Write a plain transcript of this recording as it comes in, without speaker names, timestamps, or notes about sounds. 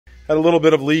Had a little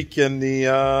bit of leak in the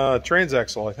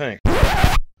transaxle, I think.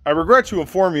 I regret to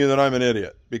inform you that I'm an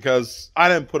idiot because I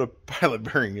didn't put a pilot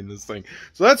bearing in this thing.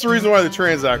 So that's the reason why the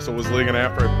transaxle was leaking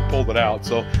after I pulled it out.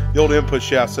 So the old input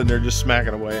shaft's in there just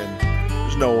smacking away, and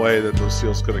there's no way that those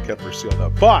seals could have kept her sealed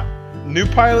up. But new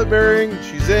pilot bearing,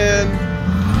 she's in.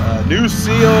 New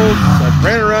seals. I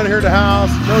ran around here at the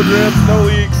house. No drips, no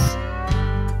leaks.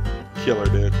 Killer,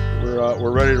 dude.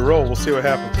 We're ready to roll. We'll see what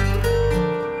happens.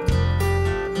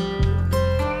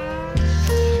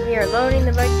 We are loading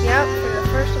the buggy up for the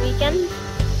first weekend.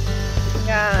 We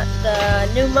got the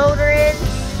new motor in,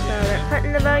 so we're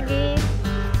putting the buggy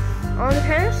on the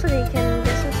trailer so we can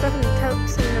get some stuff in the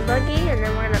totes in the buggy, and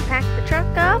then we're gonna pack the truck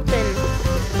up and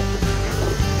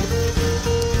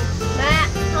Matt,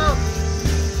 come.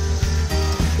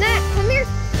 Matt, come here.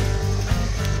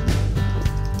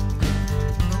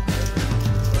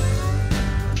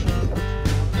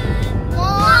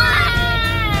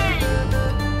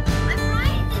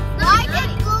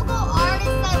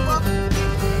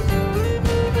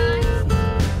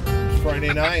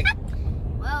 Friday night.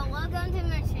 Well, welcome to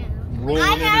my channel.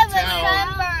 Rolling into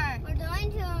town. We're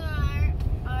going to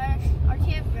our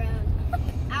campground.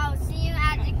 I'll see you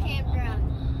at the campground.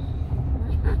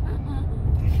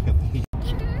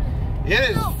 It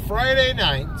is Friday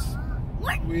night.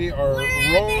 We are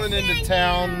rolling into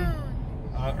town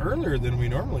earlier than we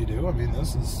normally do. I mean,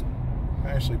 this is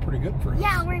actually pretty good for us.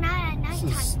 Yeah, we're not at night.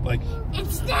 This is like,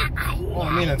 it's not. well, I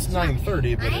mean, it's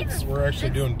 9:30, but we're actually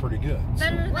doing pretty good. So.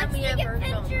 Let's take a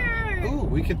picture. Ooh,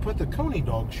 we could put the Coney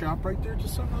dog shop right there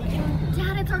just over there.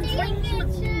 Dad, it's our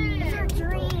dream. It's our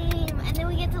dream. And then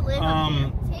we get to live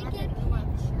take it.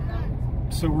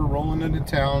 So we're rolling into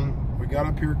town. We got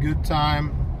up here good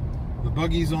time. The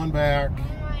buggy's on back. Oh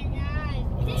my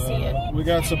God. We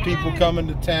got some people coming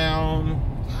to town.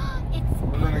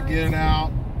 We're gonna get it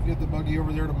out. Get the buggy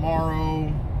over there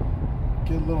tomorrow.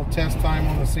 Get a little test time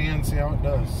on the sand, see how it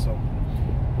does. So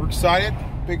we're excited.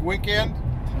 Big weekend.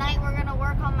 Tonight we're gonna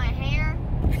work on my hair.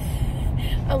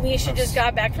 Alicia just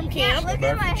got back from camp. Look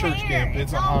Back at my from church hair. camp.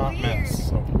 It's a hot mess.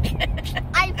 So.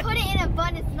 I put it in a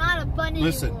bun. It's not a bun anymore.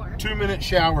 Listen, 2-minute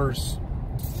showers.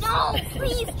 No,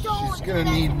 please don't. She's gonna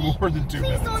need more than 2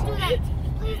 minutes. Please don't do that.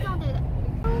 Please don't do that.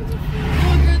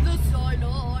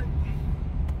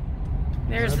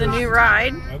 There's the new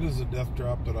ride. That is a death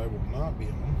drop that I will not be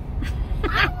on.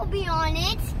 I will be on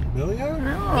it. Will ya?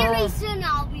 Very No. soon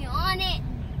I'll be on it.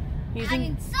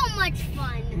 Having so much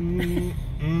fun.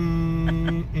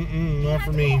 Not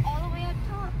for me. All the way up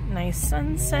top. Nice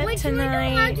sunset Wait, do I know how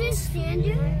tonight. to stand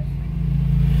it?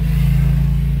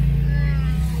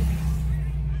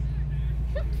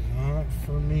 Not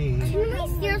for me. Can we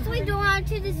seriously go out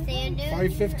to the sand dune?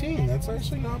 5:15. That's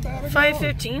actually not bad at all.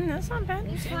 5:15, that's not bad.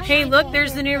 Hey, look,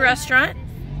 there's the new restaurant.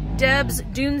 Deb's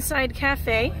Duneside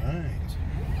Cafe. Right.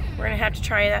 We're gonna have to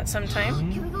try that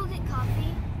sometime. Can we go get coffee?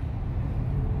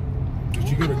 Did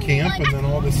you go to camp and then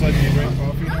all of a sudden you drank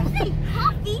coffee? Don't say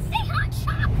coffee, say hot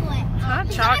chocolate. Hot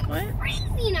chocolate? I'm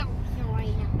freezing out here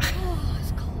right now. Oh,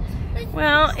 it's cold.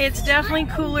 Well, it's definitely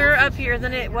cooler up here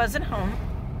than it was at home.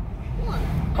 Look.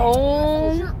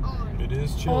 Oh, It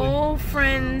is chilly. oh,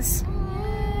 friends.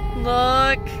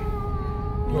 Look.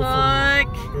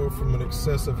 Look. Go from an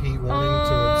excessive heat warning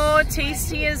Oh,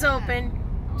 Tasty is open.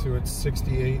 to its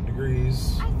 68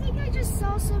 degrees. I think I just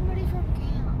saw somebody from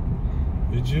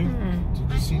camp. Did you?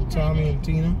 Did you see Tommy and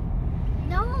Tina?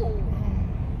 No.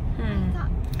 Hmm.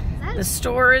 That The is,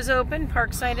 store is open.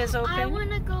 Parkside is I open.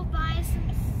 want to go buy some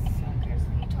suckers.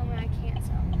 You told me I can't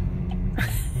sell.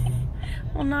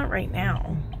 Well, not right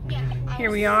now. Yeah.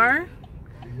 Here we are.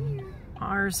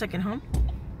 Our second home.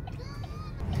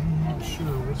 I'm not sure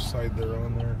which side they're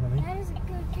on there, honey. That is a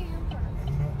good camper.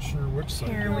 I'm not sure which side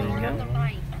Here they're we on. go. On the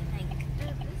right, I think.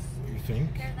 You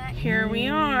think? Here we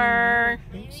are. I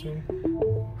think so.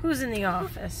 Who's in the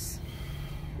office?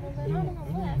 I don't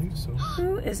think so.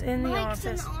 Who is in the Mike's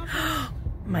in office? the office.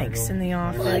 Mike's in the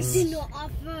Mike's office. in the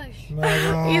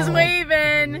office. He's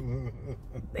waving.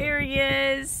 There he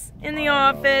is. In the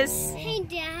office. Hey,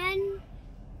 Dad.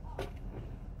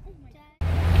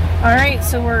 All right,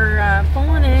 so we're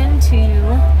pulling in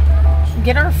to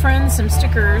get our friends some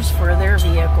stickers for their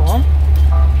vehicle.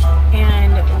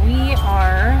 And we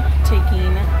are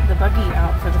taking the buggy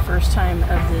out for the first time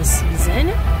of this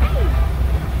season.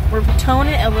 We're towing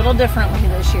it a little differently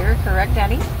this year, correct,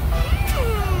 Daddy?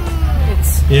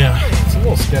 It's It's a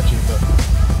little sketchy, but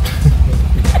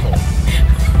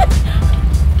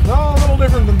no, a little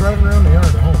different than driving around the yard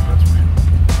at home. That's for sure.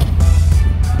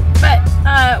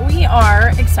 But we are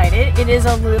excited. It is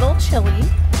a little chilly.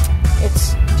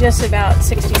 It's just about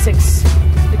 66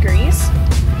 degrees.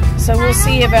 So we'll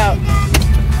see about.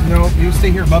 No, you stay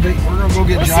here, Bubby. We're gonna go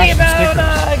get We'll Josh see some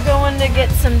about stickers. going to get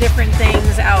some different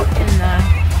things out in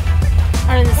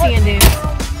the sand dunes.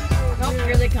 Oh,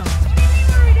 here they come.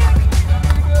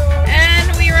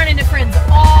 And we run into friends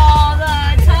all the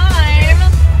time.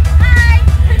 Hi.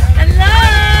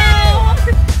 Hello.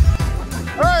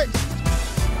 All right.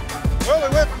 Well,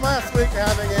 we went from last week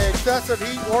having an excessive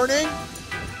heat warning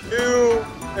to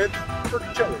it's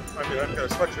pretty chilly. I mean, I've got a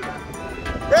sweatshirt on.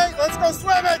 Hey, let's go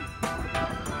swimming.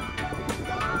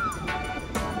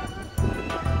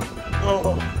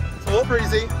 Oh, it's a little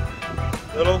breezy.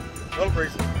 Little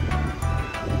breezy.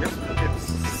 It's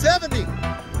 70.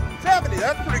 70,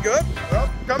 that's pretty good. Well,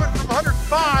 coming from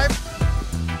 105.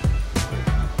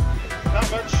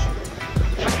 Not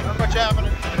much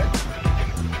happening today.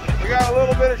 We got a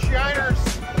little bit of shiners.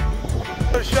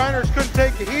 The shiners couldn't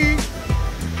take the heat.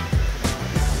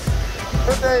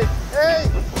 Could they? Hey,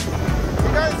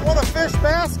 you guys want a fish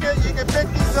basket? You can pick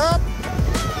these up.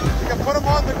 You can put them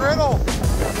on the griddle.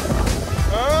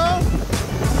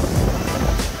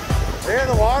 They're in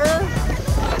the water.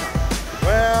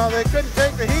 Well, they couldn't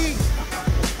take the heat.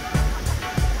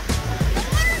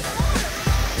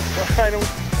 Well, I don't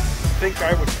think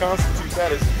I would constitute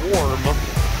that as warm,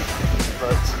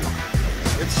 but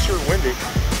it's sure windy.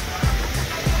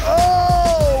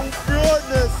 Oh,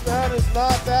 goodness, that is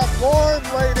not that warm,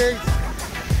 ladies.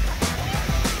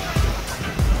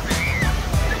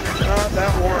 It's not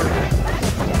that warm.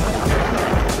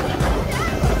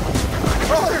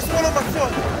 Oh, there's one on my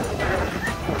foot.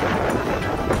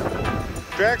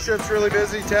 Drag strip's really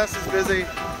busy. Tess is busy.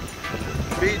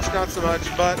 Beach, not so much,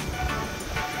 but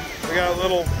we got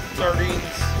little sardines,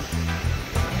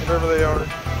 whatever they are.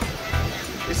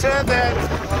 He said that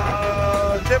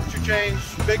temperature change,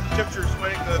 big temperature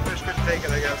swing, the fish couldn't take it,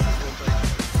 I guess, is one thing.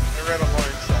 I read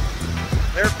online, so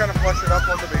they're kind of flushing up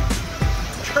on the beach.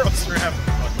 Girls are having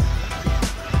fun.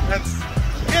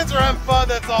 Kids are having fun,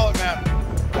 that's all that matters.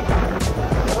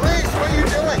 Elise, what are you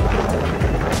doing?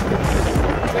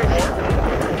 Say more.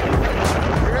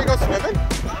 You ready to go swimming?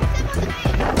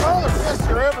 Oh, the fish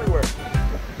are everywhere.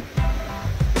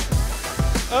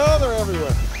 Oh, they're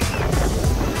everywhere.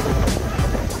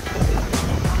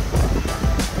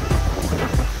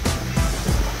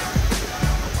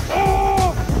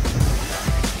 Oh!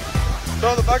 So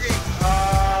the buggy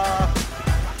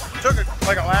took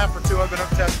like a lap or two. I've been up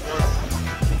testing once.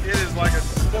 It is like a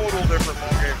total different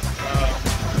ballgame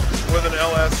with an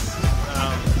LS.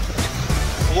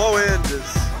 The low end is,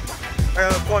 I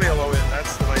have plenty of low end.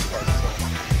 That's the nice part. So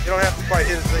you don't have to quite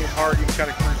hit anything hard. You can kind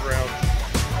of cruise around.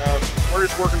 We're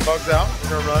just working bugs out. We're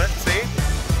gonna run it. See?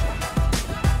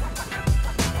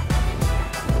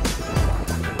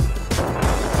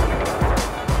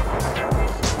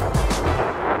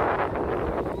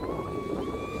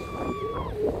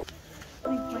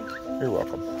 You're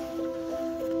welcome.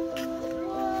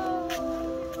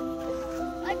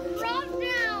 I dropped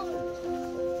down.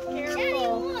 Careful. Daddy,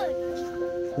 look.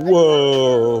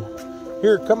 Whoa.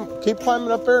 Here, come, keep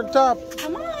climbing up there at the top.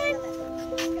 Come on.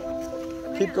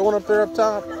 Keep going up there up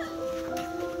top.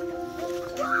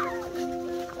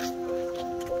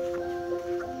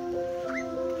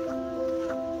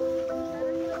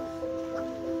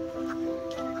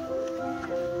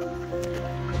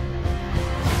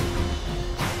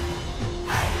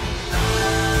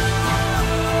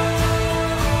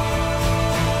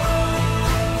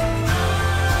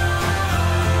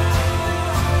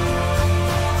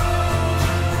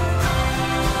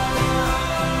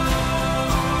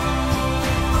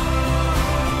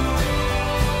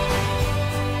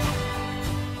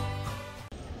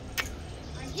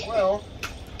 Well,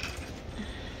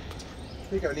 I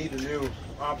think I need a new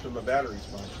Optima battery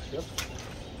sponsorship.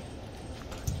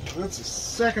 That's the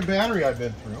second battery I've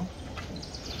been through.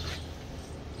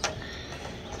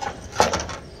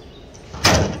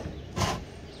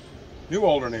 New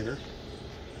alternator.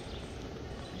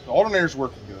 The alternator's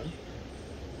working good.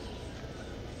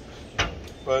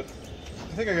 But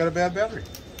I think I got a bad battery.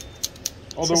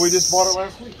 Although we just bought it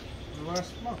last week, or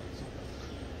last month.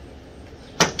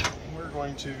 So we're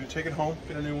going to take it home,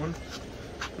 get a new one,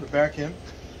 put it back in.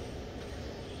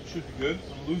 Should be good.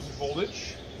 I'm losing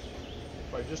voltage.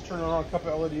 If I just turn on a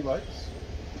couple LED lights,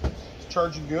 it's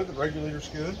charging good. The regulator's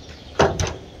good. I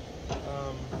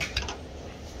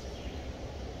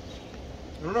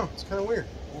don't know. It's kind of weird.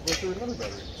 We'll go through another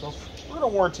battery. So we're going to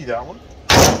warranty that one.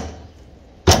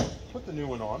 Put the new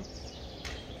one on,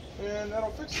 and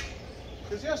that'll fix it.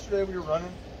 Because yesterday we were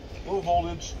running low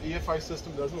voltage. The EFI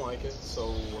system doesn't like it,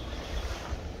 so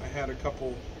I had a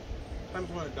couple times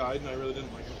when it died, and I really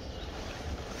didn't like it.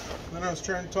 Then I was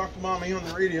trying to talk to Mommy on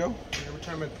the radio, and every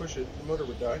time I'd push it, the motor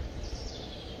would die.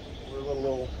 We're a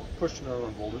little pushing our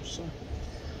own voltage, so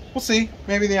we'll see.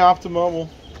 Maybe the Optima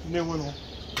new one will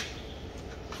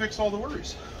fix all the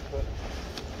worries. But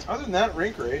other than that,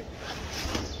 rink rate.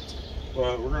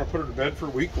 But we're gonna put her to bed for a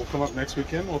week. We'll come up next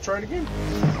weekend. We'll try it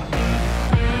again.